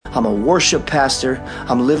I'm a worship pastor.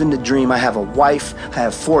 I'm living the dream. I have a wife. I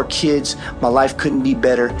have 4 kids. My life couldn't be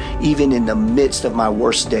better. Even in the midst of my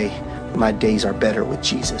worst day, my days are better with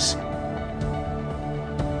Jesus.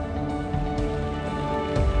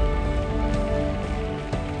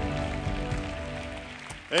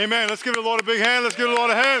 Amen. Let's give the Lord a big hand. Let's give the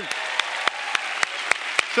Lord a hand.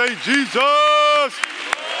 Say, Jesus.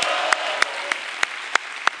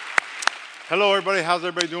 Hello, everybody. How's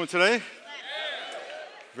everybody doing today?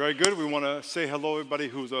 Very good. We want to say hello, everybody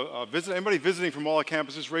who's visiting. Anybody visiting from all our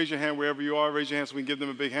campuses, raise your hand wherever you are. Raise your hand so we can give them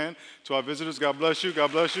a big hand. To our visitors, God bless you.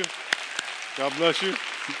 God bless you. God bless you.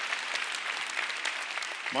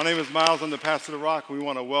 My name is Miles. I'm the pastor of the Rock. We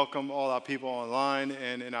want to welcome all our people online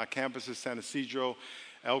and in our campuses, San Ysidro,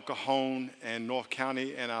 El Cajon, and North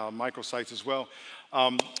County, and our microsites as well.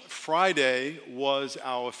 Friday was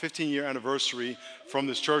our 15-year anniversary from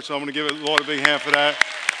this church, so I'm going to give the Lord a big hand for that.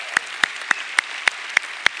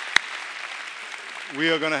 We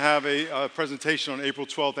are going to have a presentation on April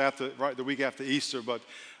 12th, the week after Easter, but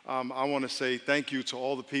I want to say thank you to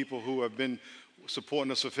all the people who have been supporting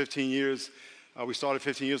us for 15 years. We started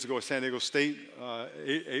 15 years ago at San Diego State.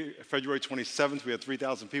 February 27th, we had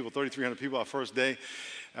 3,000 people, 3,300 people our first day.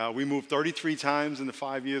 We moved 33 times in the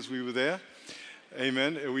 5 years we were there.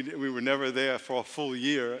 Amen. We were never there for a full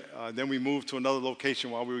year. Then we moved to another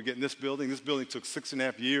location while we were getting this building. This building took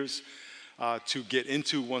 6.5 years to get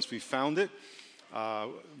into once we found it.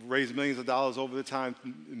 Raised millions of dollars over the time,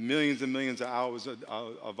 millions and millions of hours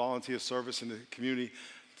of volunteer service in the community.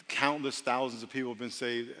 Countless thousands of people have been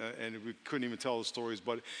saved, and we couldn't even tell the stories,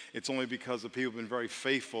 but it's only because the people have been very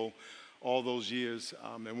faithful all those years,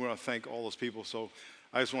 and we want to thank all those people. So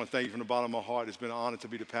I just want to thank you from the bottom of my heart. It's been an honor to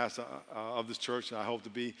be the pastor of this church, and I hope to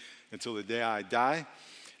be until the day I die,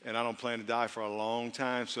 and I don't plan to die for a long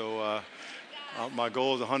time, so my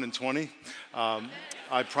goal is 120.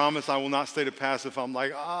 I promise I will not stay the pastor if I'm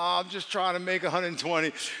like, I'm just trying to make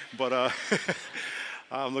 120. But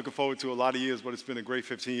I'm looking forward to a lot of years, but it's been a great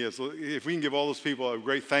 15 years. So if we can give all those people a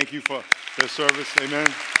great thank you for their service. Amen.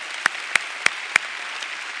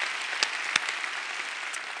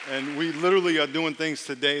 And we literally are doing things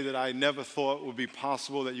today that I never thought would be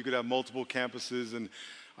possible, that you could have multiple campuses, and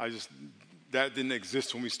that didn't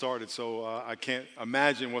exist when we started. So I can't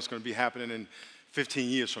imagine what's going to be happening in 15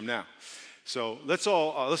 years from now. So let's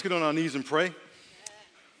get on our knees and pray.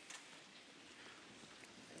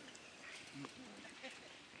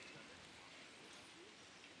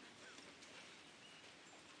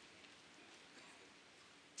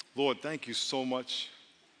 Lord, thank you so much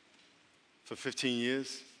for 15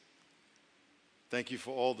 years. Thank you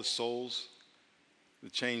for all the souls, the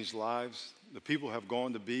changed lives. The people have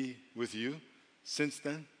gone to be with you since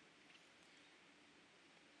then.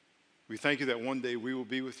 We thank you that one day we will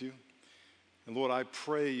be with you. And Lord, I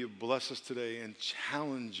pray you bless us today and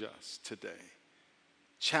challenge us today.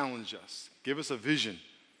 Challenge us. Give us a vision.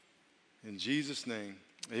 In Jesus' name,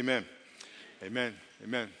 amen. Amen.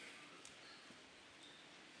 Amen.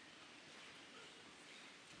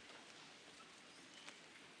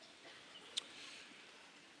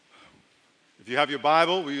 If you have your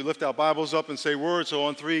Bible, will you lift our Bibles up and say word? So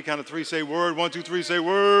on 3, count of 3, say word. 1, 2, 3, say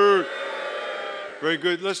word. Very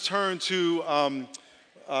good. Let's turn to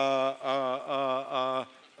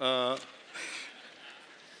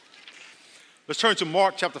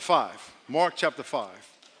Mark chapter 5. Mark chapter 5.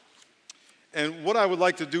 And what I would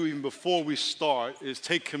like to do even before we start is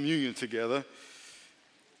take communion together.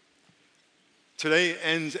 Today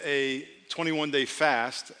ends a 21-day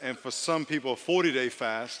fast, and for some people, a 40-day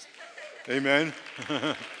fast. Amen.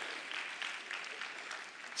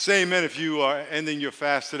 Say amen if you are ending your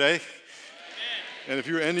fast today. Amen. And if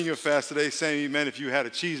you're ending your fast today, say amen if you had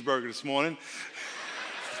a cheeseburger this morning.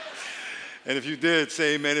 And if you did,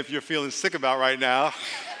 say amen if you're feeling sick about right now.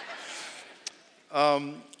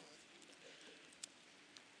 I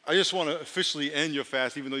just want to officially end your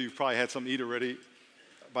fast, even though you've probably had something to eat already,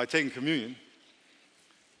 by taking communion.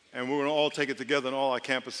 And we're going to all take it together on all our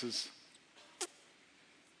campuses.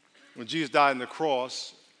 When Jesus died on the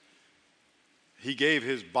cross, he gave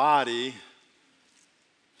his body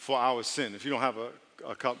for our sin. If you don't have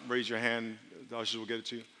a cup, raise your hand. The ushers will get it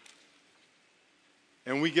to you.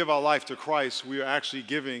 And we give our life to Christ, we are actually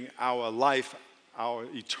giving our life, our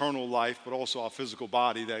eternal life, but also our physical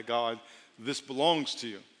body that God, this belongs to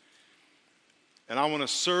you. And I want to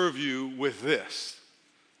serve you with this.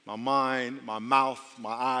 My mind, my mouth,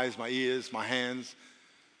 my eyes, my ears, my hands.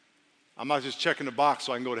 I'm not just checking the box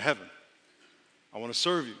so I can go to heaven. I want to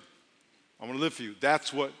serve you. I want to live for you.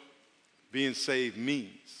 That's what being saved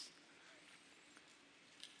means.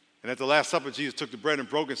 And at the Last Supper, Jesus took the bread and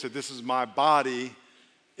broke it and said, this is my body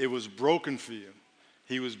It was broken for you.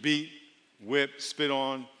 He was beat, whipped, spit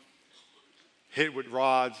on, hit with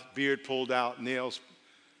rods, beard pulled out, nails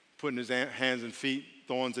put in his hands and feet,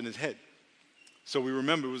 thorns in his head. So we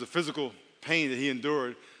remember it was a physical pain that he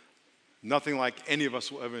endured, nothing like any of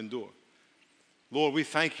us will ever endure. Lord, we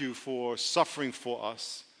thank you for suffering for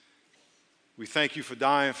us. We thank you for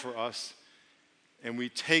dying for us. And we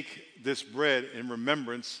take this bread in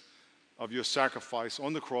remembrance of your sacrifice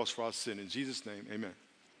on the cross for our sin. In Jesus' name, amen.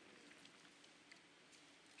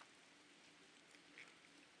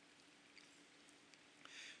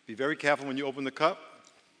 Be very careful when you open the cup.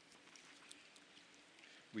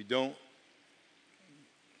 We don't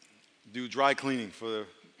do dry cleaning for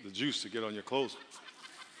the juice to get on your clothes.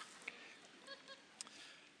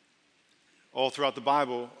 All throughout the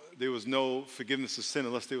Bible, there was no forgiveness of sin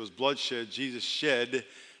unless there was bloodshed. Jesus shed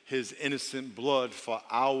his innocent blood for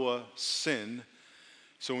our sin.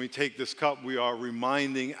 So when we take this cup, we are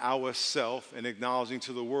reminding ourselves and acknowledging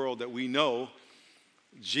to the world that we know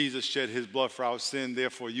Jesus shed his blood for our sin,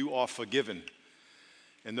 therefore you are forgiven.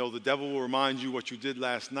 And though the devil will remind you what you did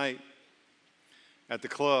last night at the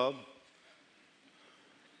club,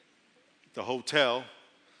 the hotel,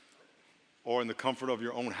 or in the comfort of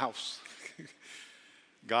your own house,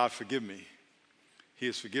 God forgive me. He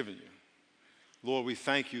has forgiven you. Lord, we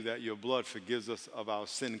thank you that your blood forgives us of our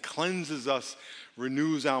sin, cleanses us,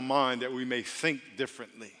 renews our mind that we may think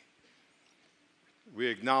differently. We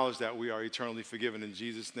acknowledge that we are eternally forgiven in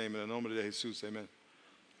Jesus' name. In the name of Jesus, amen.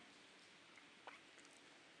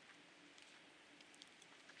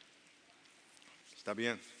 Está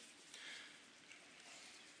bien.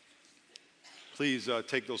 Please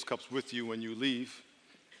take those cups with you when you leave.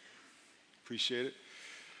 Appreciate it.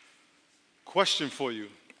 Question for you.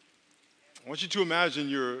 I want you to imagine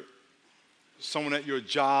you're someone at your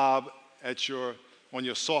job, on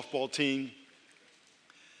your softball team,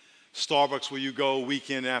 Starbucks where you go week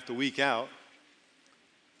in after week out.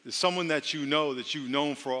 There's someone that you know that you've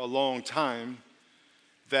known for a long time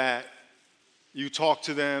that you talk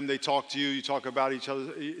to them, they talk to you, you talk about each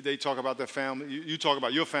other, they talk about their family, you talk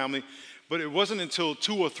about your family, but it wasn't until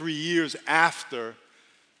 2 or 3 years after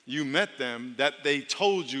you met them that they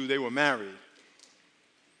told you they were married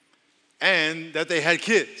and that they had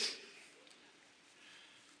kids.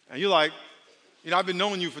 And you're like, I've been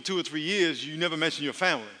knowing you for 2 or 3 years, you never mentioned your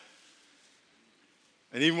family.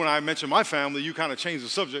 And even when I mention my family, you kind of change the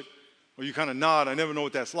subject, or you kind of nod. I never know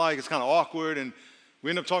what that's like. It's kind of awkward, and we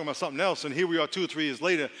end up talking about something else. And here we are 2 or 3 years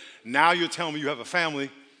later. Now you're telling me you have a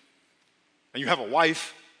family, and you have a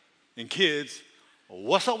wife and kids.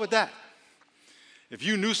 What's up with that? If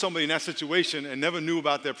you knew somebody in that situation and never knew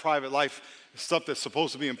about their private life, stuff that's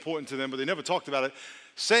supposed to be important to them, but they never talked about it,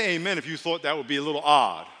 say amen if you thought that would be a little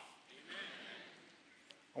odd. Amen.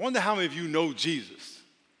 I wonder how many of you know Jesus.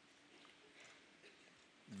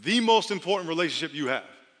 The most important relationship you have,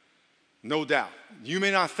 no doubt. You may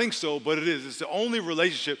not think so, but it is. It's the only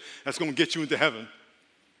relationship that's going to get you into heaven.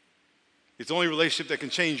 It's the only relationship that can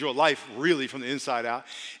change your life really from the inside out.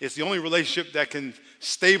 It's the only relationship that can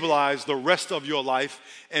stabilize the rest of your life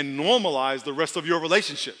and normalize the rest of your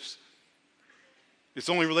relationships. It's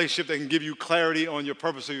the only relationship that can give you clarity on your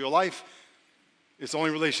purpose of your life. It's the only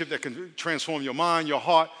relationship that can transform your mind, your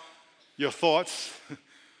heart, your thoughts.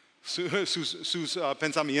 Sus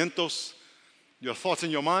pensamientos, your thoughts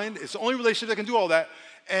in your mind. It's the only relationship that can do all that.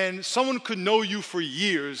 And someone could know you for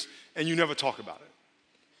years and you never talk about it.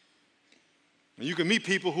 And you can meet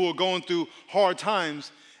people who are going through hard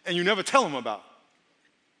times and you never tell them about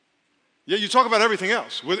it. Yet you talk about everything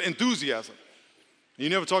else with enthusiasm. And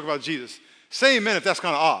you never talk about Jesus. Say amen if that's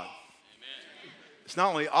kind of odd. Amen. It's not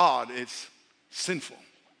only odd, it's sinful.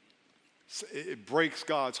 It breaks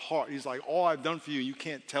God's heart. He's like, all I've done for you, you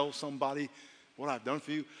can't tell somebody what I've done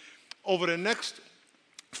for you. Over the next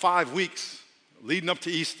 5 weeks, leading up to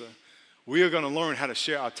Easter, we are going to learn how to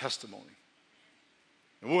share our testimony.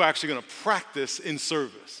 And we're actually going to practice in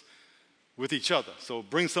service with each other. So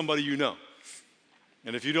bring somebody you know.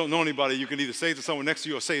 And if you don't know anybody, you can either say it to someone next to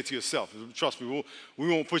you or say it to yourself. Trust me, we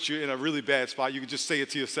won't put you in a really bad spot. You can just say it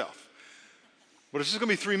to yourself. But it's just going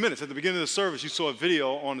to be 3 minutes. At the beginning of the service, you saw a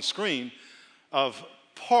video on the screen of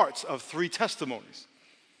parts of 3 testimonies.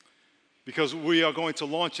 Because we are going to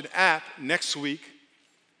launch an app next week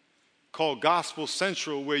called Gospel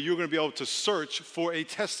Central where you're going to be able to search for a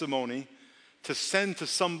testimony to send to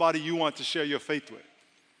somebody you want to share your faith with.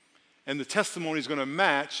 And the testimony is going to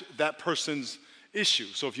match that person's issue.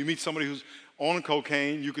 So if you meet somebody who's on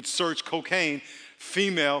cocaine, you could search cocaine,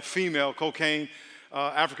 female, cocaine,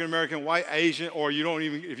 African American, white, Asian, or if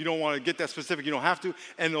you don't want to get that specific, you don't have to,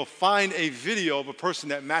 and they'll find a video of a person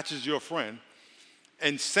that matches your friend,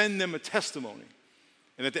 and send them a testimony.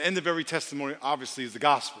 And at the end of every testimony, obviously, is the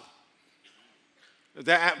gospel.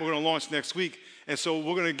 That app we're going to launch next week. And so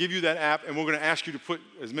we're going to give you that app, and we're going to ask you to put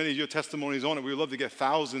as many of your testimonies on it. We would love to get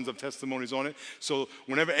thousands of testimonies on it. So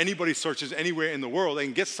whenever anybody searches anywhere in the world, they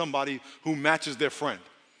can get somebody who matches their friend.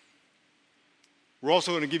 We're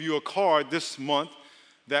also going to give you a card this month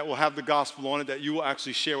that will have the gospel on it that you will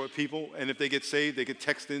actually share with people. And if they get saved, they can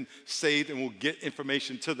text in saved, and we'll get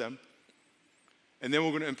information to them. And then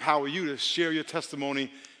we're going to empower you to share your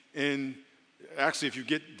testimony in, actually, if you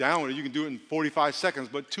get down with it, you can do it in 45 seconds,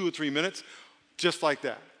 but 2 or 3 minutes, just like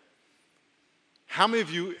that. How many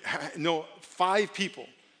of you know 5 people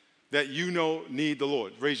that you know need the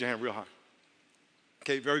Lord? Raise your hand real high.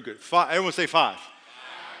 Okay, very good. 5. Everyone say 5.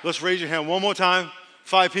 Let's raise your hand one more time.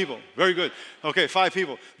 5 people. Very good. Okay, 5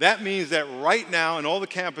 people. That means that right now in all the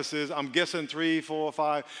campuses, I'm guessing 3, 4,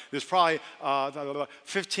 5, there's probably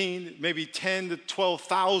 15, maybe 10 to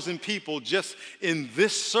 12,000 people just in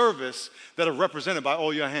this service that are represented by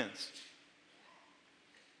all your hands.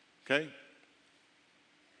 Okay?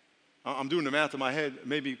 I'm doing the math in my head,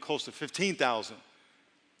 maybe close to 15,000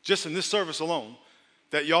 just in this service alone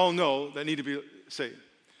that y'all know that need to be saved.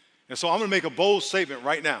 And so I'm going to make a bold statement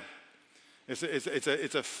right now.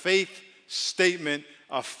 It's a faith statement,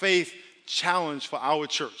 a faith challenge for our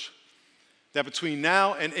church. That between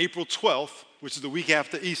now and April 12th, which is the week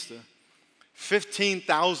after Easter,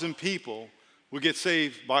 15,000 people will get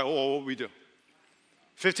saved by all what we do.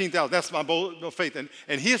 15,000, that's my bold faith.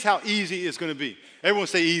 And here's how easy it's going to be. Everyone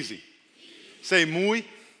say easy. Say muy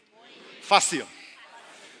fácil.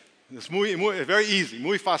 It's very easy,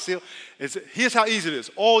 muy fácil. Here's how easy it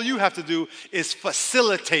is. All you have to do is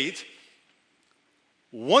facilitate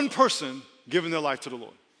one person giving their life to the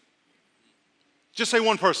Lord. Just say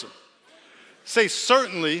one person. Say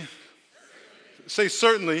certainly,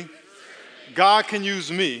 God can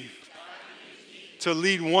use me to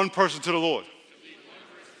lead one person to the Lord.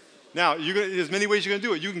 Now, there's many ways you're going to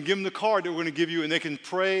do it. You can give them the card that we're going to give you, and they can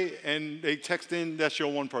pray, and they text in, that's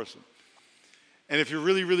your one person. And if you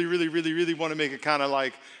really want to make it kind of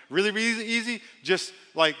like really easy, just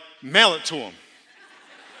like mail it to them.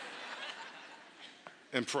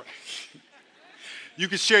 And pray. You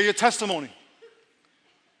can share your testimony.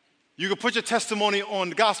 You can put your testimony on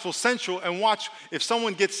Gospel Central and watch. If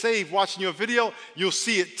someone gets saved watching your video, you'll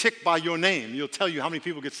see it tick by your name. You'll tell you how many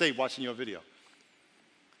people get saved watching your video.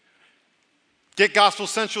 Get Gospel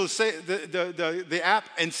Central, the app,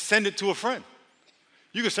 and send it to a friend.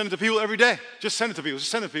 You can send it to people every day. Just send it to people.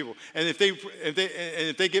 Just send it to people. And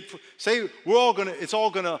if they get saved, it's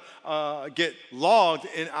all gonna get logged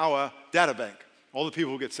in our data bank. All the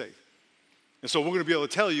people who get saved. And so we're going to be able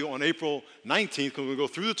to tell you on April 19th, because we're going to go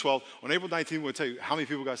through the 12th, on April 19th, we're going to tell you how many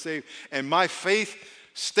people got saved. And my faith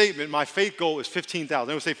statement, my faith goal is 15,000.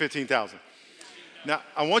 Everyone say 15,000. Now,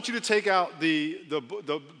 I want you to take out the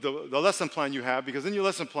lesson plan you have, because in your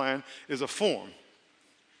lesson plan is a form.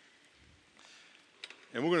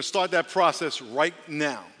 And we're going to start that process right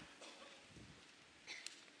now.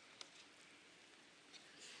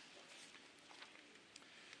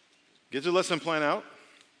 Get your lesson plan out.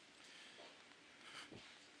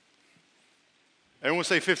 Everyone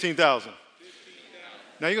say 15,000.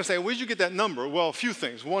 Now you're going to say, where'd you get that number? Well, a few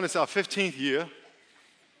things. One, it's our 15th year.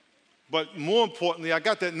 But more importantly, I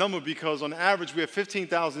got that number because on average we have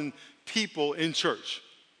 15,000 people in church.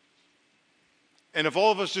 And if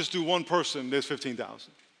all of us just do one person, there's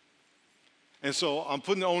 15,000. And so I'm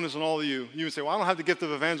putting the onus on all of you. You would say, well, I don't have the gift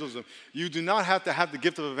of evangelism. You do not have to have the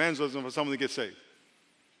gift of evangelism for someone to get saved.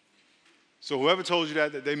 So whoever told you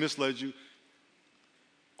that they misled you.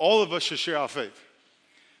 All of us should share our faith.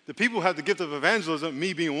 The people who have the gift of evangelism,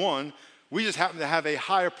 me being one, we just happen to have a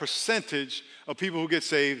higher percentage of people who get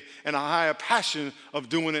saved and a higher passion of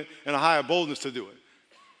doing it and a higher boldness to do it.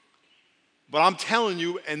 But I'm telling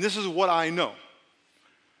you, and this is what I know,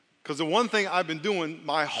 because the one thing I've been doing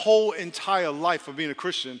my whole entire life of being a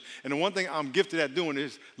Christian, and the one thing I'm gifted at doing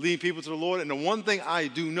is leading people to the Lord, and the one thing I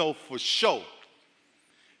do know for sure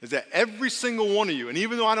is that every single one of you, and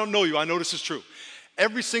even though I don't know you, I know this is true,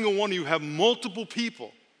 every single one of you have multiple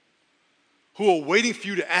people who are waiting for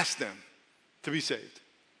you to ask them to be saved.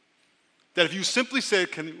 That if you simply said,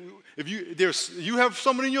 you have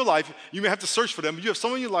someone in your life, you may have to search for them, but you have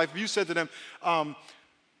someone in your life, if you said to them,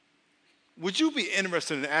 would you be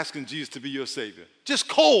interested in asking Jesus to be your Savior? Just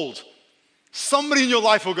cold. Somebody in your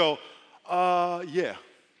life will go, yeah.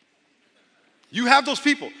 You have those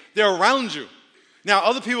people. They're around you. Now,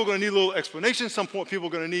 other people are going to need a little explanation. Some people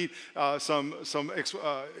are going to need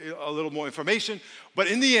a little more information. But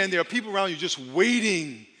in the end, there are people around you just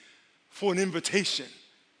waiting for an invitation.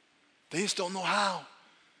 They just don't know how.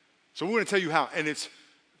 So we're going to tell you how, and it's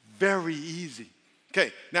very easy.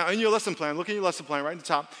 Okay, now in your lesson plan, look at your lesson plan right at the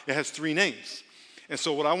top. It has 3 names. And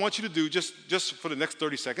so what I want you to do, just for the next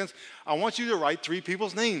 30 seconds, I want you to write 3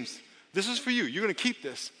 people's names. This is for you. You're going to keep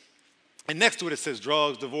this. And next to it, it says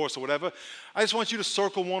drugs, divorce, or whatever. I just want you to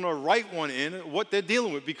circle one or write one in what they're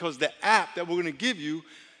dealing with, because the app that we're going to give you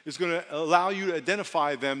is going to allow you to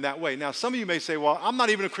identify them that way. Now, some of you may say, well, I'm not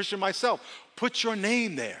even a Christian myself. Put your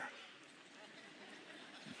name there.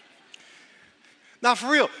 Now,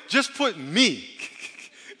 for real, just put me.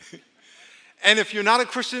 And if you're not a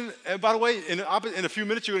Christian, by the way, in a few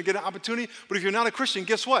minutes you're going to get an opportunity, but if you're not a Christian,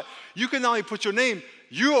 guess what? You can not only put your name,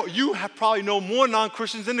 you have probably know more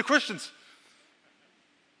non-Christians than the Christians.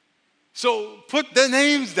 So put their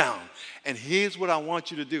names down. And here's what I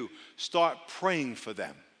want you to do. Start praying for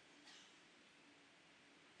them.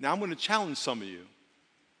 Now I'm going to challenge some of you,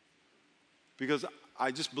 because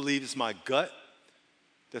I just believe it's my gut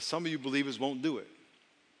that some of you believers won't do it.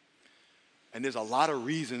 And there's a lot of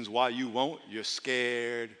reasons why you won't. You're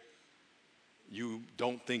scared. You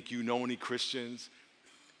don't think you know any Christians.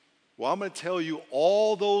 Well, I'm going to tell you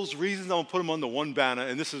all those reasons. I'm going to put them under one banner,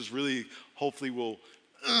 and this is really, hopefully will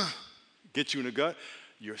get you in the gut.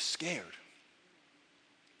 You're scared.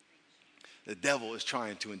 The devil is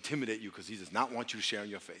trying to intimidate you because he does not want you to share in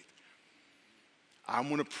your faith. I'm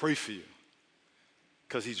going to pray for you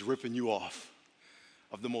because he's ripping you off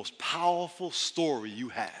of the most powerful story you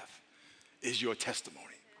have. Is your testimony.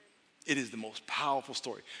 It is the most powerful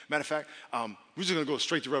story. Matter of fact, we're just going to go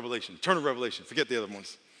straight to Revelation. Turn to Revelation. Forget the other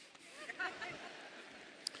ones.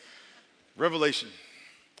 Revelation,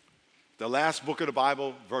 the last book of the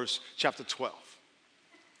Bible, chapter 12.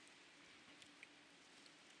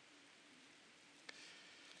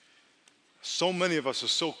 So many of us are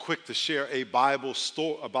so quick to share a Bible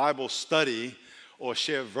study or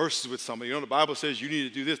share verses with somebody. You know, the Bible says you need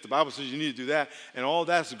to do this. The Bible says you need to do that. And all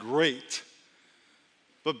that's great.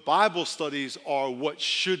 But Bible studies are what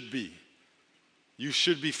should be. You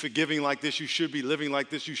should be forgiving like this. You should be living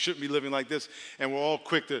like this. You shouldn't be living like this. And we're all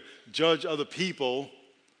quick to judge other people.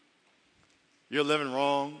 You're living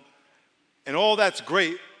wrong. And all that's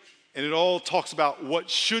great. And it all talks about what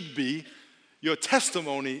should be. Your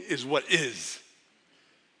testimony is what is.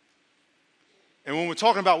 And when we're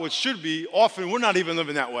talking about what should be, often we're not even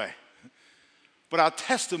living that way. But our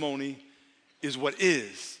testimony is what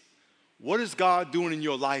is. What is God doing in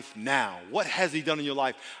your life now? What has he done in your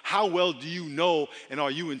life? How well do you know, and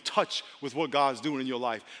are you in touch with what God's doing in your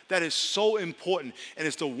life? That is so important, and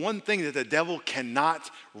it's the one thing that the devil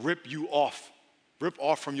cannot rip off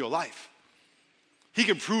from your life. He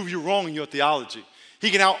can prove you wrong in your theology. He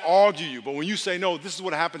can out-argue you, but when you say, no, this is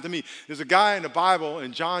what happened to me. There's a guy in the Bible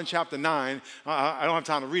in John chapter 9. I don't have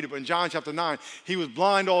time to read it, but in John chapter 9, he was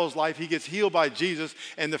blind all his life. He gets healed by Jesus,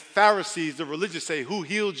 and the Pharisees, the religious, say, who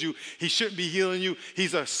healed you? He shouldn't be healing you.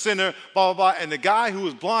 He's a sinner, blah, blah, blah. And the guy who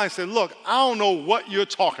was blind said, look, I don't know what you're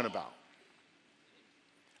talking about.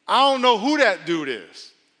 I don't know who that dude is.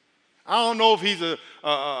 I don't know if he's a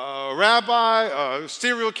rabbi, a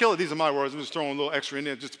serial killer. These are my words. I'm just throwing a little extra in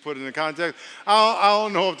there just to put it in context. I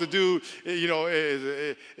don't know if the dude,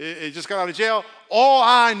 just got out of jail. All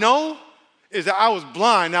I know is that I was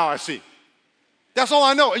blind, now I see. That's all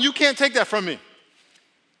I know, and you can't take that from me.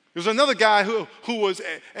 There's another guy who was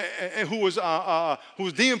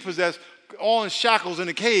demon possessed, all in shackles in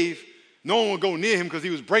a cave. No one would go near him because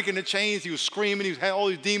he was breaking the chains. He was screaming. He had all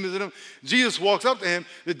these demons in him. Jesus walks up to him.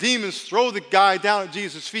 The demons throw the guy down at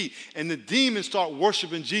Jesus' feet, and the demons start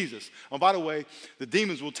worshiping Jesus. And by the way, the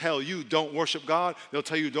demons will tell you, don't worship God. They'll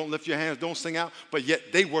tell you, don't lift your hands, don't sing out. But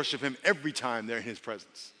yet they worship him every time they're in his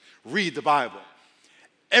presence. Read the Bible.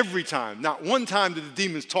 Every time. Not one time did the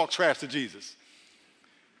demons talk trash to Jesus.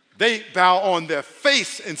 They bow on their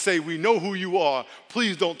face and say, we know who you are.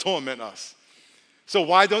 Please don't torment us. So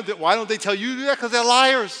why don't they tell you to do that? Because they're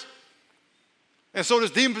liars. And so this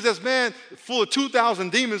demon-possessed man, full of 2,000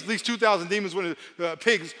 demons, at least 2,000 demons were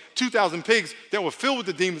pigs, 2,000 pigs that were filled with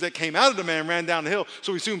the demons that came out of the man, ran down the hill.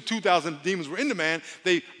 So we assume 2,000 demons were in the man.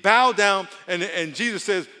 They bow down, and Jesus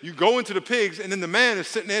says, you go into the pigs, and then the man is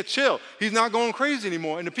sitting there chill. He's not going crazy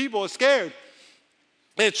anymore, and the people are scared.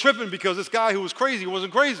 They're tripping because this guy who was crazy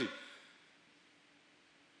wasn't crazy.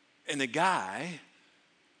 And the guy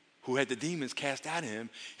who had the demons cast out of him,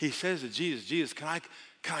 he says to Jesus, Jesus, can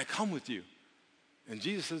I come with you? And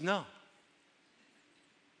Jesus says, no.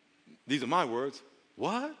 These are my words.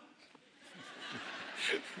 What?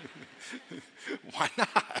 Why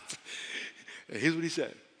not? And here's what he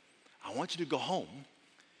said. I want you to go home.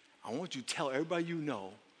 I want you to tell everybody you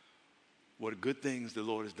know what good things the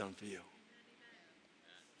Lord has done for you.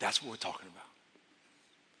 That's what we're talking about.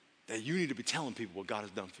 that you need to be telling people what God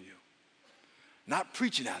has done for you. Not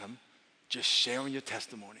preaching at them, just sharing your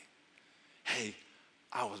testimony. Hey,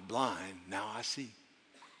 I was blind, now I see.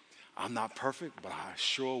 I'm not perfect, but I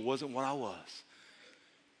sure wasn't what I was.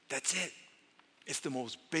 That's it. It's the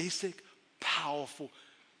most basic, powerful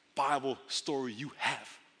Bible story you have.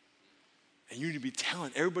 And you need to be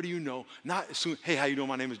telling everybody you know, not as soon, hey, how you doing?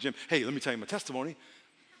 My name is Jim. Hey, let me tell you my testimony.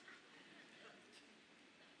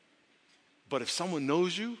 But if someone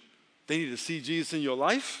knows you, they need to see Jesus in your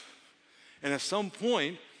life. And at some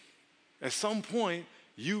point,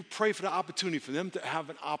 you pray for the opportunity for them to have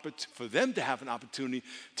an opportunity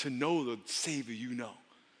to know the Savior you know.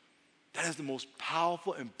 That is the most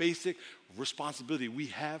powerful and basic responsibility we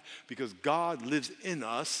have, because God lives in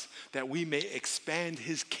us that we may expand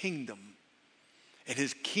his kingdom. And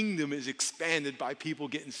his kingdom is expanded by people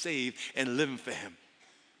getting saved and living for him.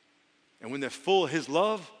 And when they're full of his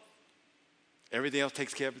love, everything else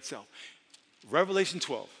takes care of itself. Revelation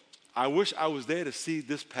 12. I wish I was there to see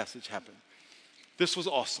this passage happen. This was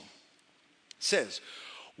awesome. It says,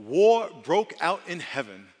 war broke out in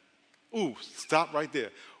heaven. Ooh, stop right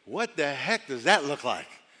there. What the heck does that look like?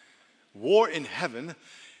 War in heaven.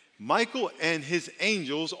 Michael and his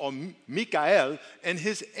angels, or Michael and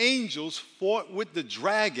his angels, fought with the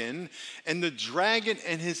dragon, and the dragon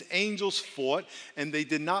and his angels fought, and they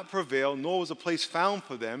did not prevail, nor was a place found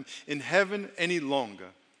for them in heaven any longer.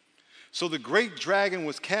 So the great dragon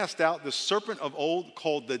was cast out, the serpent of old,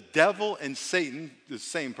 called the devil and Satan, the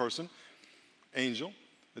same person, angel.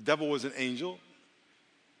 The devil was an angel,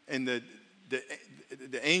 and the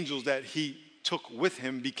angels that he took with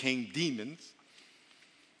him became demons.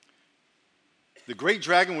 The great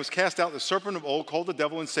dragon was cast out, the serpent of old, called the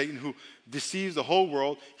devil and Satan, who deceives the whole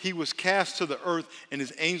world. He was cast to the earth, and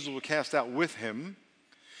his angels were cast out with him.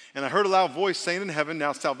 And I heard a loud voice saying in heaven,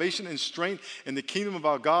 now salvation and strength and the kingdom of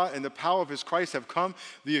our God and the power of his Christ have come.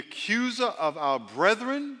 The accuser of our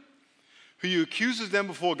brethren, who accuses them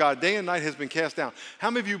before God day and night, has been cast down. How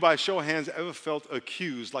many of you, by show of hands, ever felt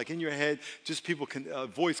accused? Like in your head, just people,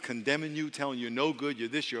 voice condemning you, telling you no good, you're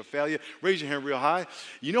this, you're a failure. Raise your hand real high.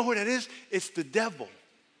 You know who that is? It's the devil.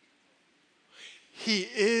 He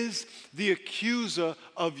is the accuser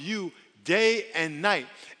of you day and night.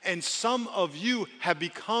 And some of you have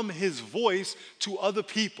become his voice to other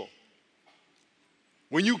people.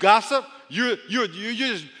 When you gossip, you're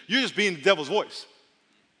just being the devil's voice.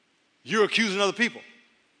 You're accusing other people.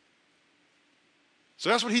 So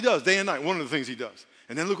that's what he does day and night, one of the things he does.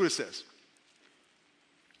 And then look what it says.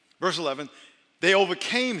 Verse 11, they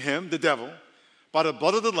overcame him, the devil, by the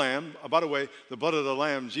blood of the Lamb. By the way, the blood of the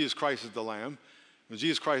Lamb, Jesus Christ is the Lamb. When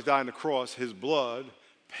Jesus Christ died on the cross, his blood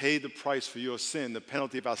paid the price for your sin. The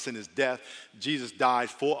penalty of our sin is death. Jesus died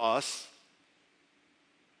for us.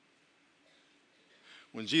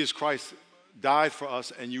 When Jesus Christ died for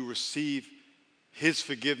us and you receive his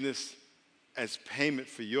forgiveness as payment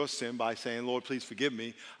for your sin by saying, Lord, please forgive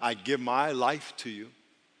me, I give my life to you.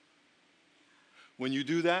 When you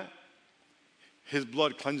do that, his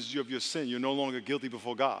blood cleanses you of your sin. You're no longer guilty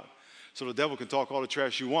before God. So the devil can talk all the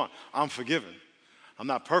trash you want. I'm forgiven. I'm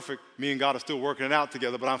not perfect. Me and God are still working it out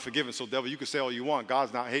together, but I'm forgiven. So devil, you can say all you want.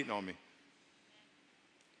 God's not hating on me.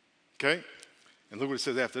 Okay? And look what it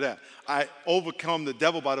says after that. I overcome the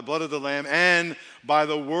devil by the blood of the Lamb and by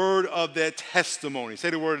the word of their testimony. Say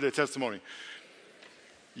the word of their testimony.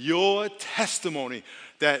 Your testimony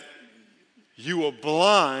that you were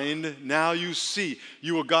blind, now you see.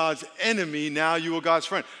 You were God's enemy, now you are God's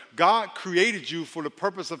friend. God created you for the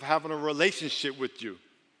purpose of having a relationship with you.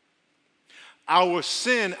 Our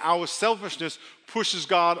sin, our selfishness pushes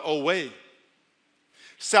God away.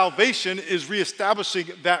 Salvation is reestablishing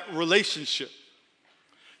that relationship.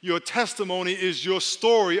 Your testimony is your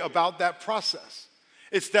story about that process.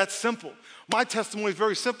 It's that simple. My testimony is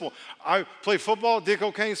very simple. I played football, did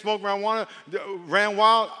cocaine, smoked marijuana, ran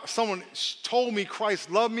wild. Someone told me Christ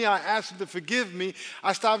loved me. I asked him to forgive me.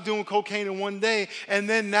 I stopped doing cocaine in one day, and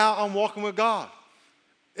then now I'm walking with God.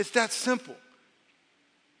 It's that simple.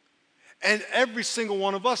 And every single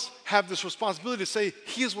one of us have this responsibility to say,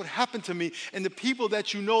 here's what happened to me. And the people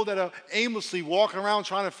that you know that are aimlessly walking around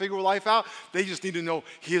trying to figure life out, they just need to know,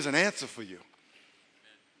 here's an answer for you.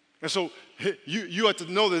 And so you have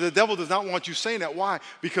to know that the devil does not want you saying that. Why?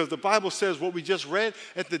 Because the Bible says what we just read,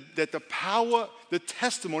 that the power, the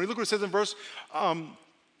testimony, look what it says in verse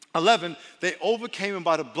 11, they overcame him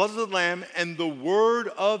by the blood of the Lamb and the word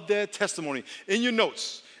of their testimony. In your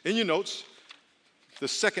notes, the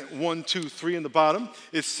second 1, 2, 3 in the bottom,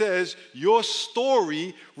 it says, your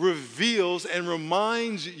story reveals and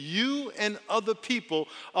reminds you and other people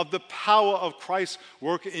of the power of Christ's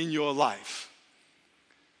work in your life.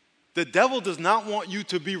 The devil does not want you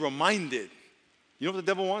to be reminded. You know what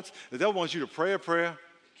the devil wants? The devil wants you to pray a prayer,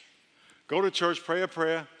 go to church, pray a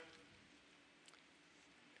prayer,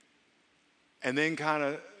 and then kind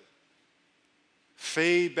of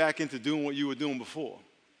fade back into doing what you were doing before.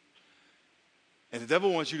 And the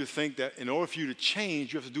devil wants you to think that in order for you to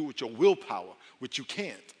change, you have to do it with your willpower, which you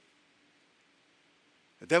can't.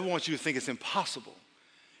 The devil wants you to think it's impossible.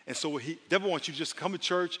 And so the devil wants you to just come to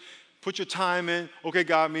church, put your time in, okay,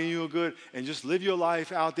 God, me and you are good, and just live your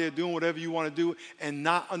life out there doing whatever you want to do and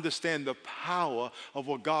not understand the power of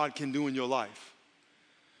what God can do in your life.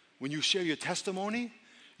 When you share your testimony,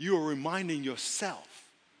 you are reminding yourself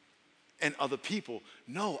and other people,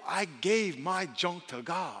 no, I gave my junk to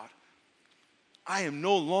God. I am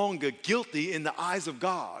no longer guilty in the eyes of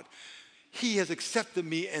God. He has accepted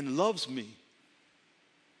me and loves me.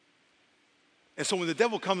 And so when the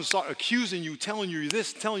devil comes and starts accusing you, telling you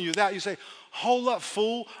this, telling you that, you say, hold up,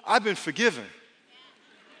 fool, I've been forgiven.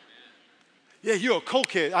 Yeah, you're a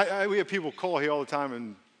cokehead. We have people call here all the time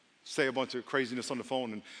and say a bunch of craziness on the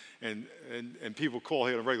phone, and people call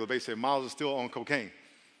here on a regular basis and say, Miles is still on cocaine.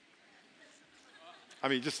 I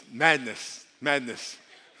mean, just madness.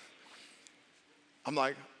 I'm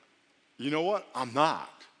like, you know what? I'm not.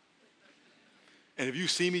 And if you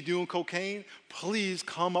see me doing cocaine, please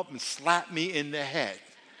come up and slap me in the head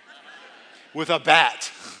with a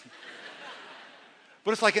bat.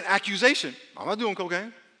 But it's like an accusation. I'm not doing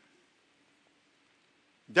cocaine.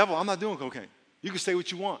 Devil, I'm not doing cocaine. You can say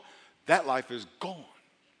what you want. That life is gone. Amen.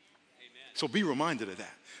 So be reminded of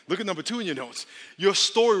that. Look at number 2 in your notes. Your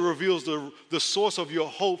story reveals the source of your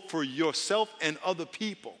hope for yourself and other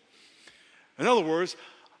people. In other words,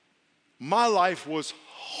 my life was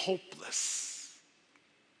hopeless.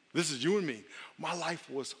 This is you and me. My life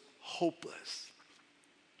was hopeless.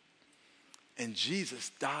 And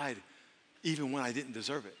Jesus died even when I didn't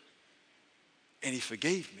deserve it. And he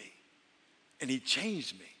forgave me. And he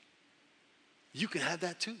changed me. You can have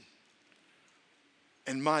that too.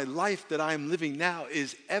 And my life that I'm living now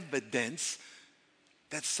is evidence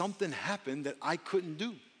that something happened that I couldn't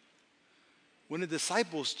do. When the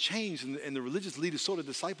disciples changed and the religious leaders saw the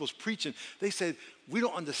disciples preaching, they said, we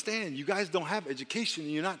don't understand. You guys don't have education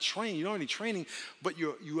and you're not trained. You don't have any training, but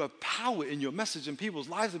you have power in your message and people's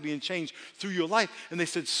lives are being changed through your life. And they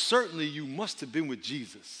said, certainly you must have been with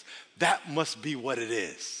Jesus. That must be what it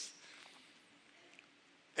is.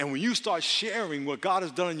 And when you start sharing what God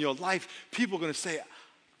has done in your life, people are going to say,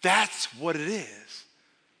 that's what it is.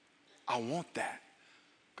 I want that.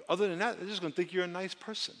 Other than that, they're just going to think you're a nice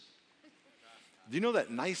person. Do you know that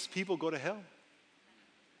nice people go to hell?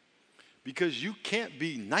 Because you can't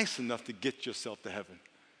be nice enough to get yourself to heaven.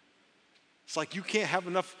 It's like you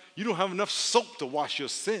don't have enough soap to wash your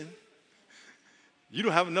sin. You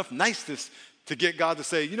don't have enough niceness to get God to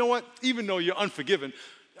say, you know what, even though you're unforgiven,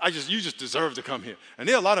 you just deserve to come here. And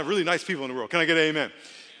there are a lot of really nice people in the world. Can I get an amen?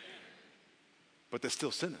 But they're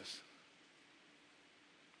still sinners.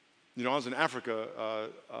 You know, I was in Africa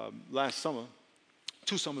last summer.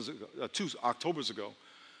 2 Octobers ago,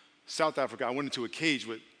 South Africa, I went into a cage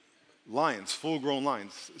with lions, full-grown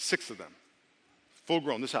lions, 6 of them,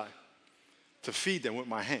 full-grown, this high, to feed them with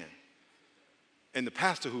my hand. And the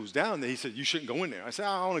pastor who's down there, he said, you shouldn't go in there. I said,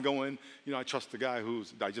 I want to go in. You know, I trust the guy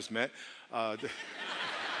I just met. I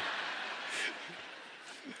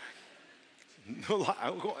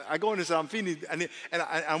go in and say, I'm feeding, and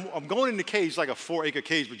I'm going in the cage, like a 4-acre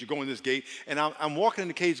cage, but you go in this gate, and I'm walking in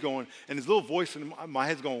the cage going, and this little voice in my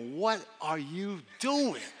head's going, what are you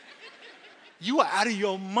doing? You are out of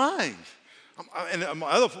your mind. And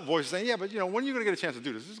my other voice is saying, yeah, but you know, when are you going to get a chance to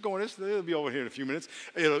do this? It'll be over here in a few minutes.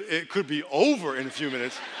 It could be over in a few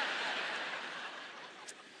minutes.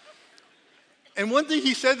 And one thing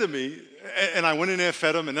he said to me, and I went in there,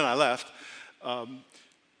 fed him, and then I left.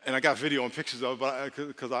 And I got video and pictures of it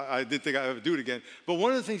because I didn't think I'd ever do it again. But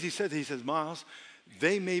one of the things he says, Miles,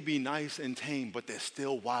 they may be nice and tame, but they're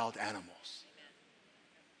still wild animals.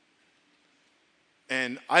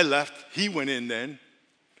 And I left. He went in then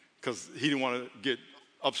because he didn't want to get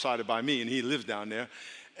upsided by me, and he lives down there.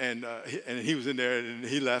 And he was in there, and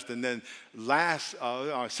he left. And then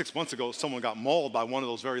 6 months ago, someone got mauled by one of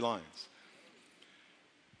those very lions.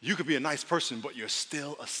 You could be a nice person, but you're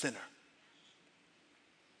still a sinner.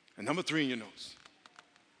 And number 3 in your notes.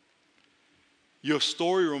 Your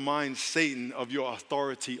story reminds Satan of your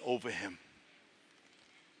authority over him.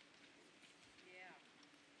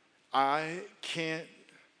 Yeah. I can't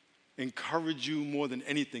encourage you more than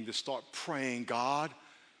anything to start praying, God,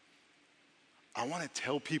 I want to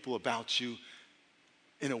tell people about you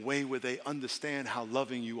in a way where they understand how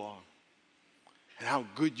loving you are and how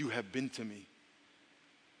good you have been to me.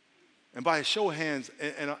 And by a show of hands,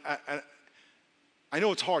 and I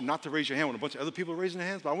know it's hard not to raise your hand when a bunch of other people are raising their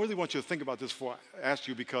hands, but I really want you to think about this before I ask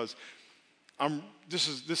you, because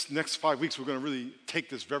this next 5 weeks, we're going to really take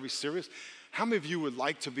this very serious. How many of you would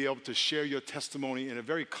like to be able to share your testimony in a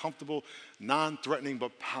very comfortable, non-threatening,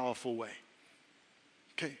 but powerful way?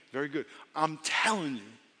 Okay, very good. I'm telling you,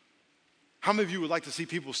 how many of you would like to see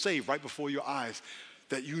people saved right before your eyes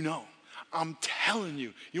that you know? I'm telling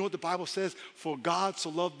you. You know what the Bible says? For God so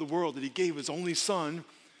loved the world that he gave his only son,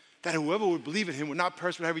 that whoever would believe in him would not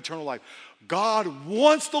perish but have eternal life. God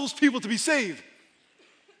wants those people to be saved.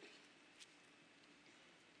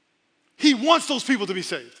 He wants those people to be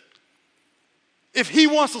saved. If he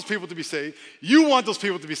wants those people to be saved, you want those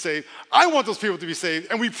people to be saved, I want those people to be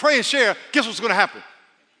saved, and we pray and share, guess what's going to happen?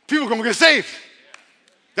 People are going to get saved.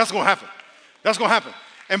 That's going to happen. That's going to happen.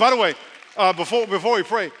 And by the way, before we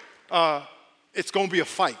pray, it's going to be a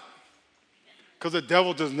fight, because the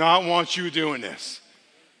devil does not want you doing this.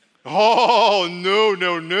 Oh, no. You're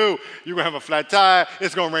going to have a flat tire.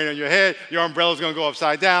 It's going to rain on your head. Your umbrella's going to go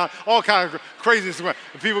upside down. All kinds of craziness. The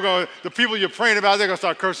people you're praying about, they're going to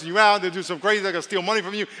start cursing you out. They'll do some crazy. They're going to steal money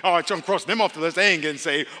from you. Oh, I'm crossing them off the list. They ain't getting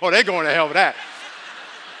saved. Oh, they're going to hell with that.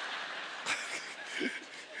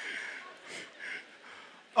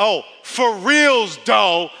 Oh, for reals,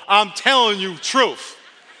 though, I'm telling you truth.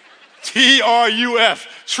 TRUF,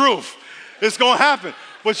 truth. It's going to happen.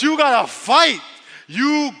 But you got to fight.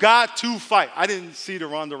 You got to fight. I didn't see the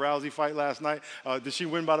Ronda Rousey fight last night. Did she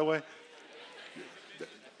win, by the way?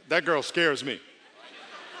 That girl scares me.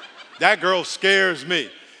 That girl scares me.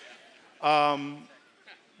 When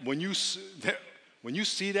you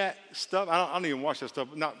see that stuff, I don't even watch that stuff.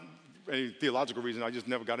 Not any theological reason. I just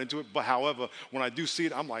never got into it. But however, when I do see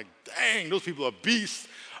it, I'm like, dang, those people are beasts.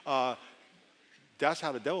 That's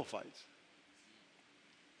how the devil fights.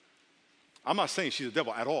 I'm not saying she's a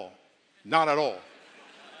devil at all. Not at all.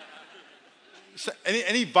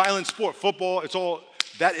 Any violent sport, football,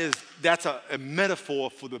 that's a metaphor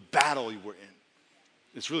for the battle we're in.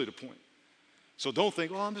 It's really the point. So don't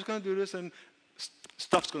think, I'm just going to do this and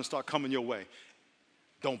stuff's going to start coming your way.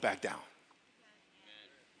 Don't back down.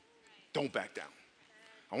 Don't back down.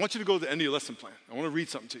 I want you to go to the end of your lesson plan. I want to read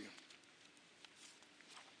something to you.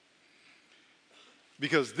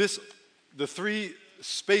 Because the 3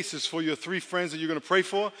 spaces for your 3 friends that you're going to pray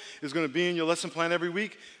for is going to be in your lesson plan every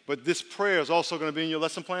week, but this prayer is also going to be in your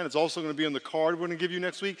lesson plan. It's also going to be on the card we're going to give you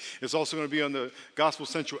next week. It's also going to be on the Gospel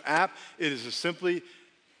Central app. It is simply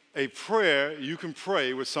a prayer you can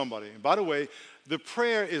pray with somebody. And by the way, the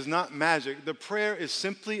prayer is not magic. The prayer is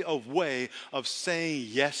simply a way of saying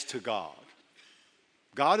yes to God.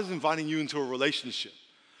 God is inviting you into a relationship.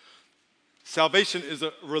 Salvation is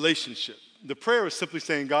a relationship. The prayer is simply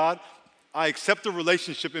saying, God, I accept the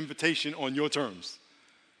relationship invitation on your terms,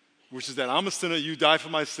 which is that I'm a sinner, you died for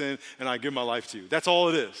my sin, and I give my life to you. That's all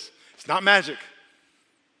it is. It's not magic.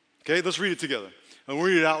 Okay, let's read it together. And we'll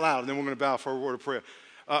read it out loud, and then we're going to bow for a word of prayer.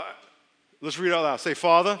 Let's read it out loud. Say,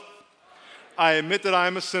 Father, I admit that I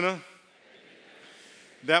am a sinner,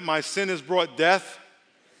 that my sin has brought death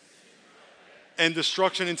and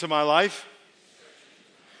destruction into my life,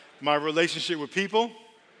 my relationship with people,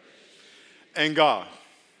 and God.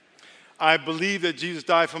 I believe that Jesus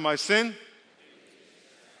died for my sin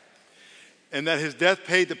and that his death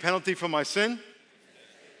paid the penalty for my sin.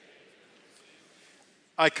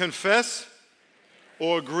 I confess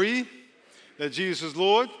or agree that Jesus is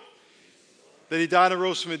Lord, that he died and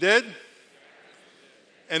rose from the dead,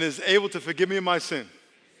 and is able to forgive me of my sin.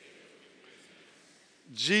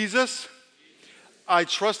 Jesus, I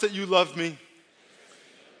trust that you love me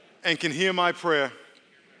and can hear my prayer.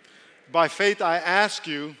 By faith, I ask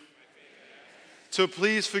you to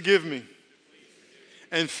please forgive me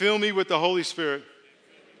and fill me with the Holy Spirit.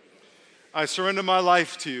 I surrender my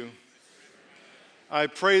life to you. I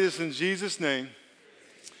pray this in Jesus' name.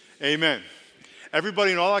 Amen.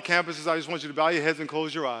 Everybody in all our campuses, I just want you to bow your heads and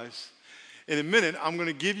close your eyes. In a minute, I'm going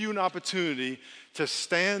to give you an opportunity to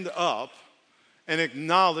stand up and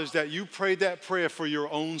acknowledge that you prayed that prayer for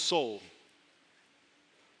your own soul.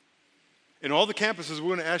 In all the campuses, we're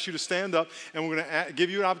going to ask you to stand up, and we're going to give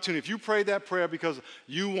you an opportunity. If you prayed that prayer because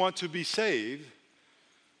you want to be saved,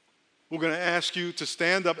 we're going to ask you to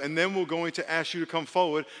stand up, and then we're going to ask you to come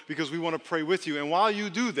forward because we want to pray with you. And while you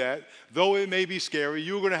do that, though it may be scary,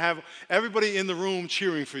 you're going to have everybody in the room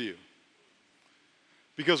cheering for you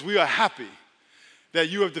because we are happy that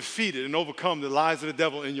you have defeated and overcome the lies of the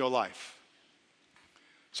devil in your life.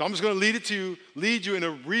 So I'm just going to lead you in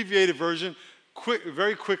an abbreviated version.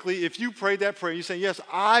 Very quickly, if you prayed that prayer, you say, yes,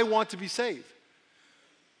 I want to be saved.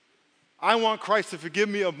 I want Christ to forgive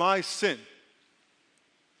me of my sin.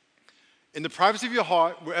 In the privacy of your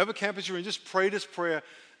heart, wherever campus you're in, just pray this prayer.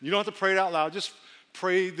 You don't have to pray it out loud. Just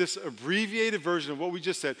pray this abbreviated version of what we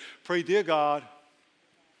just said. Pray, dear God,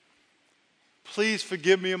 please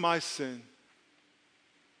forgive me of my sin.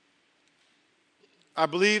 I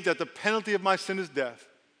believe that the penalty of my sin is death,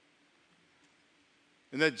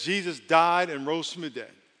 and that Jesus died and rose from the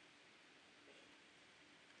dead.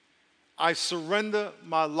 I surrender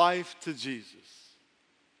my life to Jesus.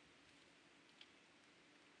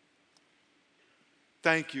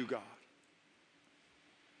 Thank you, God.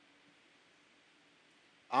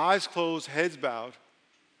 Eyes closed, heads bowed.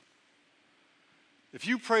 If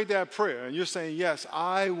you prayed that prayer and you're saying, yes,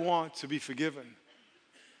 I want to be forgiven,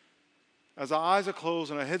 as our eyes are closed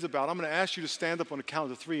and our heads are bowed, I'm going to ask you to stand up on the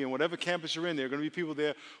count of 3. And whatever campus you're in, there are going to be people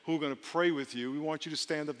there who are going to pray with you. We want you to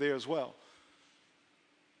stand up there as well.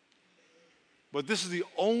 But this is the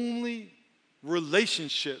only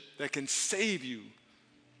relationship that can save you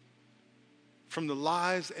from the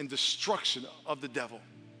lies and destruction of the devil.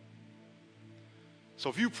 So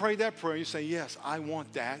if you pray that prayer and you say, yes, I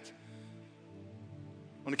want that,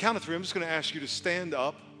 on the count of 3, I'm just going to ask you to stand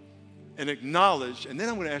up and acknowledge, and then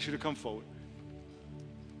I'm going to ask you to come forward.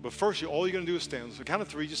 But first, all you're going to do is stand. So on the count of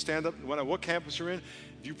 3, just stand up. No matter what campus you're in,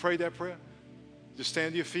 if you prayed that prayer, just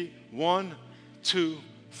stand to your feet. 1, 2,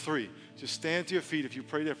 3. Just stand to your feet if you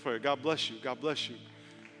prayed that prayer. God bless you. God bless you.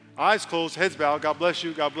 Eyes closed, heads bowed. God bless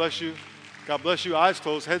you. God bless you. God bless you. Eyes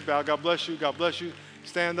closed, heads bowed. God bless you. God bless you.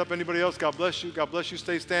 Stand up. Anybody else? God bless you. God bless you.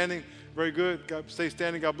 Stay standing. Very good. God, stay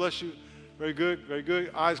standing. God bless you. Very good. Very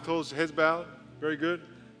good. Eyes closed, heads bowed. Very good.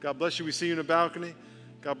 God bless you. We see you in the balcony.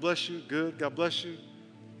 God bless you. Good. God bless you.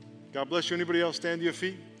 God bless you. Anybody else? Stand to your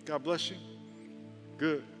feet. God bless you.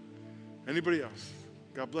 Good. Anybody else?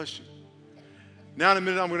 God bless you. Now in a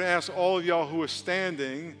minute, I'm going to ask all of y'all who are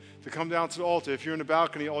standing to come down to the altar. If you're in the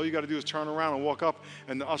balcony, all you got to do is turn around and walk up,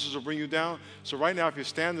 and the ushers will bring you down. So right now, if you're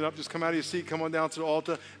standing up, just come out of your seat, come on down to the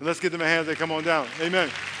altar, and let's give them a hand as they come on down. Amen.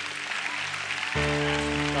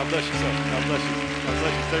 God bless you, sir. God bless you. God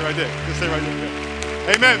bless you. Stay right there. Just stay right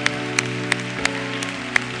there. Amen.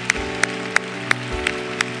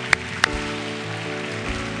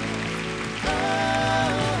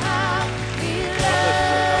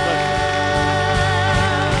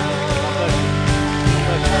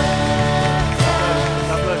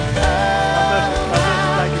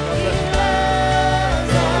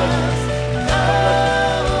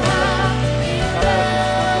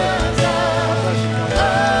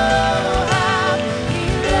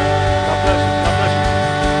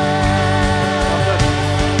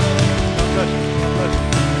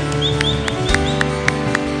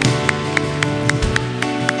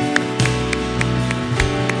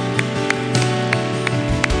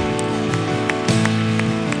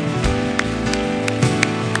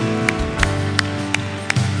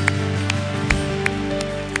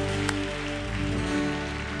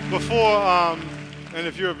 And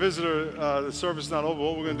if you're a visitor, the service is not over.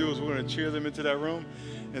 What we're going to do is we're going to cheer them into that room,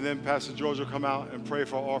 and then Pastor George will come out and pray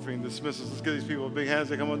for our offering and dismiss us. Let's give these people big hands.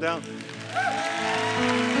 They come on down. God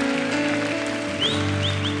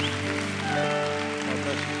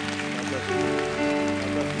bless you. God bless you.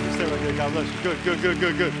 God bless you. Stay right there. God bless you. Good, good, good,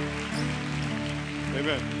 good, good.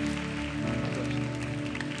 Amen.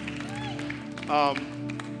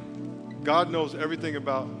 God knows everything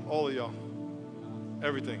about all of y'all.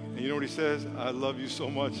 Everything. And you know what he says? I love you so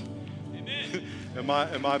much. Amen. and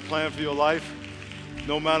my plan for your life,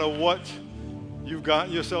 no matter what you've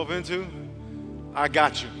gotten yourself into, I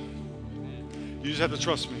got you. You just have to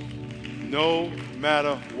trust me. No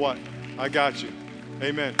matter what, I got you.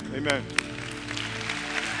 Amen. Amen.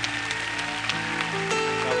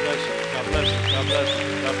 God bless you. God bless you. God bless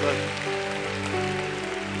you. God bless you.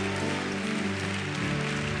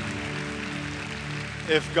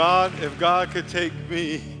 If God could take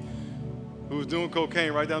me, who was doing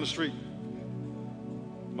cocaine right down the street,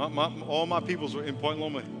 all my peoples were in Point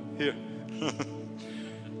Loma here.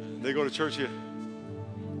 They go to church here.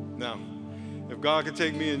 Now, if God could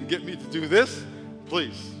take me and get me to do this,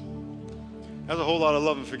 please. That's a whole lot of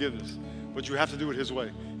love and forgiveness. But you have to do it his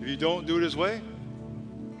way. If you don't do it his way,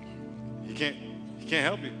 he can't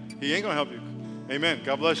help you. He ain't gonna help you. Amen.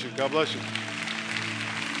 God bless you. God bless you.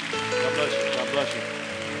 God bless you. God bless you.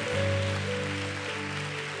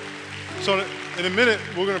 So in a minute,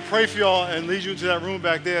 we're going to pray for y'all and lead you into that room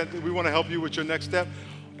back there. We want to help you with your next step.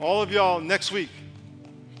 All of y'all, next week,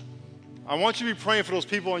 I want you to be praying for those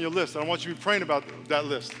people on your list. I want you to be praying about that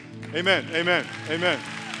list. Amen. Amen. Amen.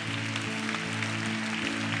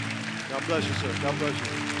 God bless you, sir. God bless you.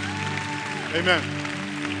 Amen.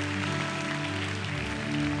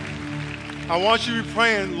 I want you to be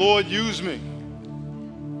praying, Lord, use me.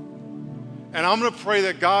 And I'm going to pray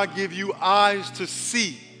that God give you eyes to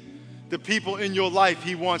see the people in your life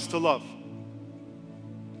he wants to love.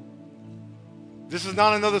 This is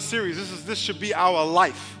not another series. This should be our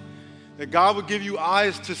life. That God would give you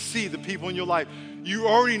eyes to see the people in your life. You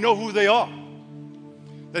already know who they are.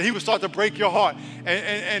 That he would start to break your heart.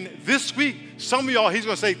 And this week, some of y'all, he's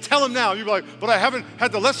going to say, tell him now. You'll be like, but I haven't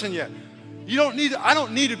had the lesson yet. I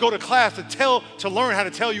don't need to go to class to learn how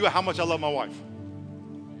to tell you how much I love my wife.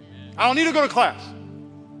 I don't need to go to class.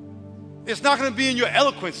 It's not going to be in your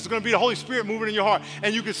eloquence. It's going to be the Holy Spirit moving in your heart.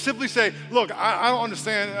 And you can simply say, look, I don't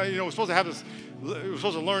understand. We're supposed to have this. We're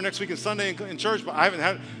supposed to learn next week and Sunday in church, but I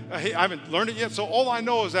haven't learned it yet. So all I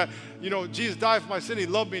know is that, Jesus died for my sin. He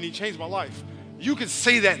loved me and he changed my life. You can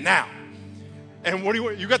say that now. And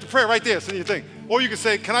you got the prayer right there, send your thing. Or you can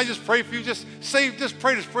say, can I just pray for you? Just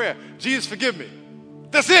pray this prayer. Jesus, forgive me.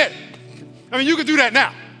 That's it. You can do that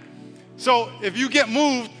now. So if you get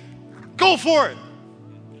moved, go for it.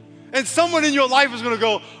 And someone in your life is going to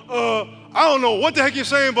go, I don't know what the heck you're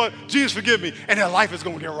saying, but Jesus, forgive me. And their life is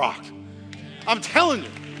going to get rocked. I'm telling you.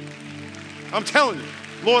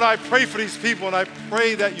 Lord, I pray for these people, and I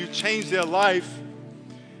pray that you change their life.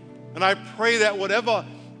 And I pray that whatever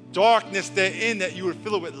darkness they're in, that you would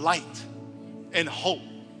fill it with light and hope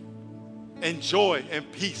and joy and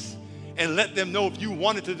peace. And let them know if you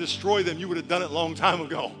wanted to destroy them, you would have done it a long time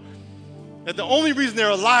ago. That the only reason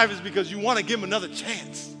they're alive is because you want to give them another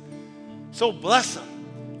chance. So bless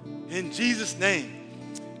them. In Jesus' name,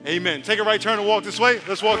 amen. Take a right turn and walk this way.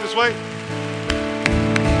 Let's walk this way.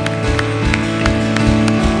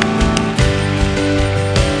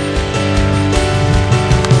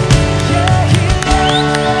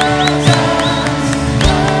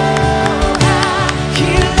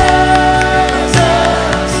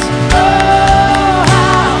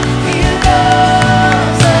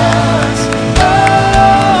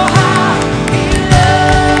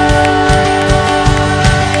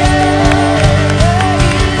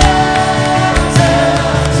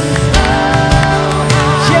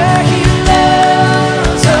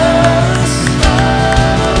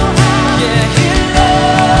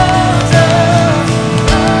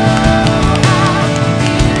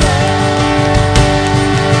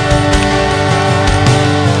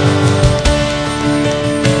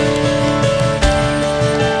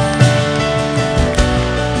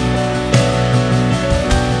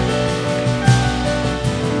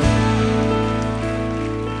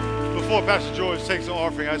 Pastor George takes an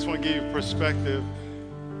offering, I just want to give you perspective.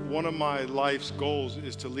 One of my life's goals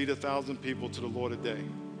is to lead 1,000 people to the Lord a day.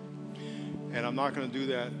 And I'm not going to do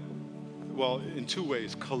that, in two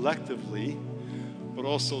ways, collectively, but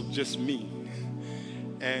also just me.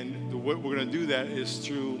 And the way we're going to do that is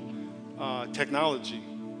through technology,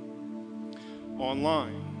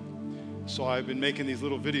 online. So I've been making these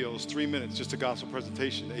little videos, 3 minutes, just a gospel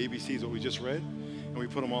presentation, the ABCs, what we just read, and we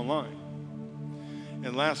put them online.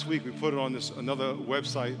 And last week we put it on another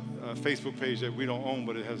website, Facebook page that we don't own,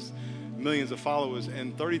 but it has millions of followers,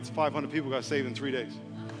 and 3,500 people got saved in 3 days.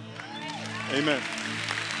 Amen.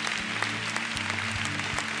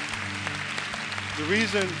 The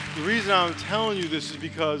reason I'm telling you this is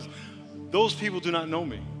because those people do not know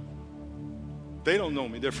me. They don't know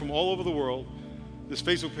me. They're from all over the world. This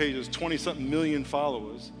Facebook page has 20-something million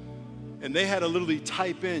followers, and they had to literally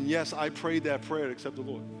type in, yes, I prayed that prayer to accept the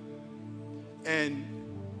Lord.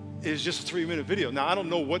 And it's just a 3-minute video. Now, I don't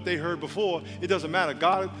know what they heard before. It doesn't matter.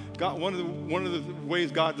 God, one of the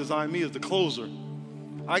ways God designed me is the closer.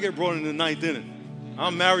 I get brought in the ninth inning.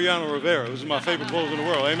 I'm Mariano Rivera. This is my favorite closer in the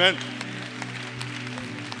world. Amen.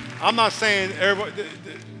 I'm not saying everybody,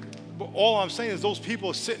 but all I'm saying is those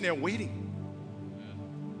people are sitting there waiting.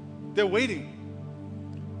 They're waiting.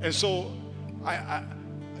 And so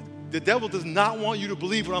the devil does not want you to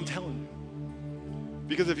believe what I'm telling you.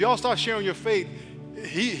 Because if y'all start sharing your faith,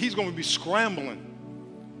 he's going to be scrambling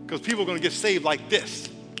because people are going to get saved like this.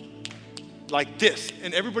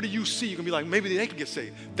 And everybody you see, you're going to be like, maybe they can get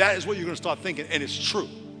saved. That is what you're going to start thinking, and it's true.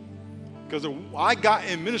 Because I got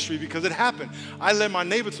in ministry because it happened. I led my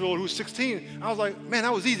neighbor to the Lord who was 16. I was like, man,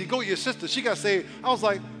 that was easy. Go with your sister. She got saved. I was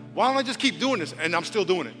like, why don't I just keep doing this? And I'm still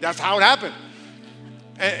doing it. That's how it happened.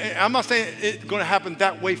 And I'm not saying it's going to happen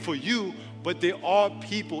that way for you, but there are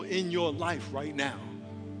people in your life right now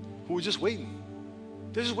who are just waiting.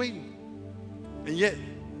 They're just waiting. And yet,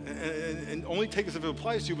 and only take us if it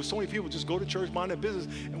applies to you, but so many people just go to church, mind their business,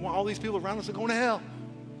 and while all these people around us are going to hell.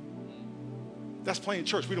 That's playing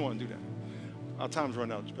church. We don't want to do that. Our time's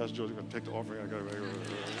run out. Pastor George, you're going to take the offering. I got it right.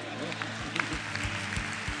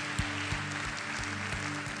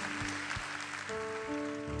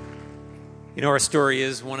 You know, our story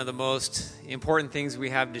is one of the most important things we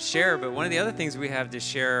have to share, but one of the other things we have to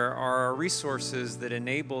share are our resources that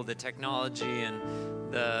enable the technology and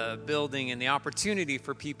the building and the opportunity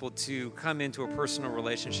for people to come into a personal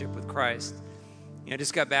relationship with Christ. I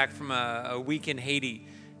just got back from a week in Haiti,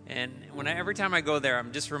 and every time I go there,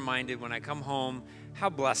 I'm just reminded when I come home how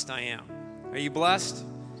blessed I am. Are you blessed?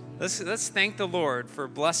 Let's thank the Lord for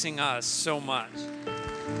blessing us so much.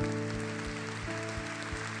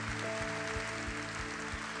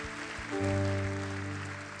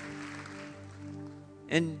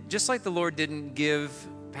 And just like the Lord didn't give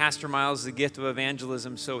Pastor Miles the gift of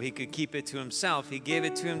evangelism so he could keep it to himself, he gave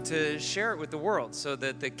it to him to share it with the world so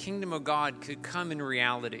that the kingdom of God could come in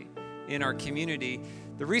reality in our community.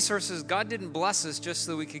 The resources, God didn't bless us just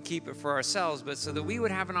so we could keep it for ourselves, but so that we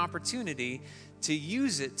would have an opportunity to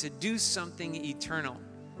use it to do something eternal.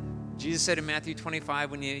 Jesus said in Matthew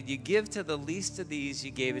 25, when you give to the least of these,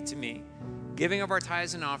 you gave it to me. Giving of our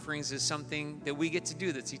tithes and offerings is something that we get to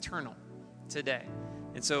do that's eternal today.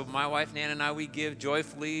 And so my wife, Nan, and I, we give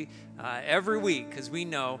joyfully every week because we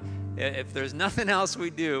know if there's nothing else we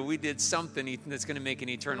do, we did something that's going to make an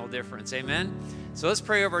eternal difference. Amen? So let's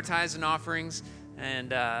pray over our tithes and offerings. And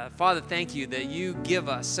Father, thank you that you give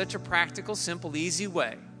us such a practical, simple, easy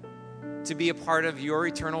way to be a part of your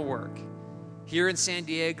eternal work here in San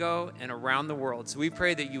Diego and around the world. So we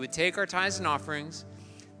pray that you would take our tithes and offerings,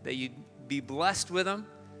 that you'd be blessed with them,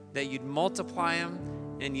 that you'd multiply them,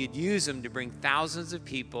 and you'd use them to bring thousands of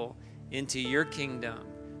people into your kingdom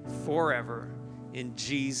forever. In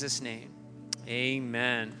Jesus' name,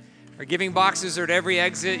 amen. Our giving boxes are at every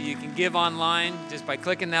exit. You can give online just by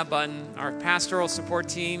clicking that button. Our pastoral support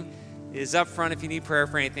team is up front if you need prayer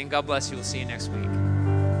for anything. God bless you. We'll see you next week.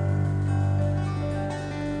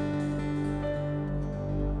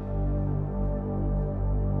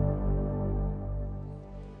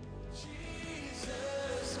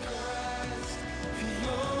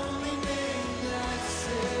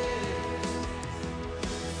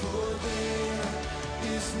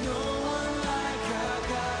 No